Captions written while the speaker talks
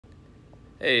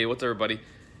Hey, what's up, everybody?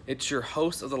 It's your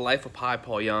host of the Life of Pi,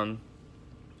 Paul Young.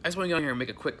 I just want to get on here and make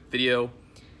a quick video.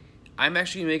 I'm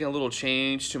actually making a little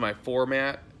change to my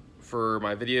format for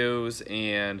my videos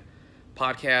and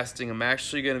podcasting. I'm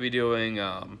actually going to be doing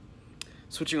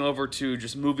switching over to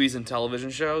just movies and television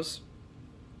shows.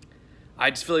 I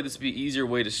just feel like this would be an easier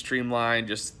way to streamline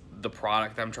just the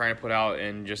product I'm trying to put out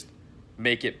and just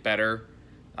make it better.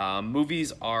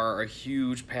 Movies are a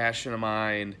huge passion of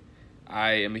mine.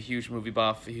 I am a huge movie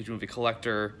buff, a huge movie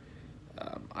collector.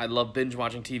 I love binge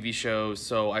watching TV shows,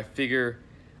 so I figure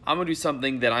I'm going to do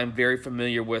something that I'm very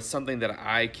familiar with, something that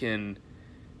I can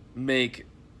make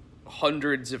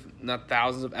hundreds, if not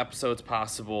thousands of episodes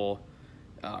possible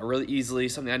really easily,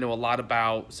 something I know a lot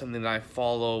about, something that I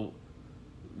follow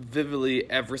vividly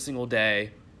every single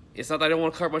day. It's not that I don't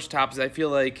want to cover a bunch of topics. I feel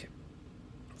like,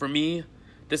 for me,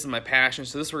 this is my passion,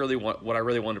 so this is really what I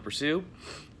really want to pursue.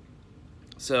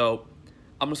 So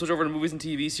I'm going to switch over to movies and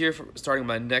TVs here, starting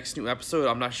my next new episode.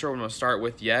 I'm not sure what I'm going to start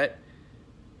with yet,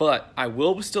 but I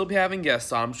will still be having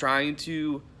guests on. I'm trying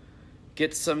to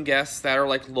get some guests that are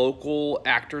like local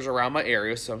actors around my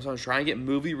area, so I'm trying to get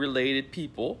movie-related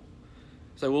people.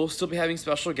 So I will still be having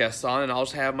special guests on, and I'll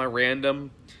just have my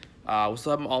random, we'll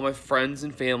still have all my friends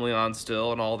and family on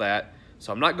still and all that.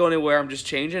 So I'm not going anywhere. I'm just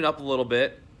changing it up a little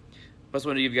bit. I just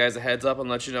wanted to give you guys a heads up and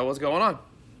let you know what's going on.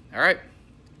 All right,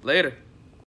 later.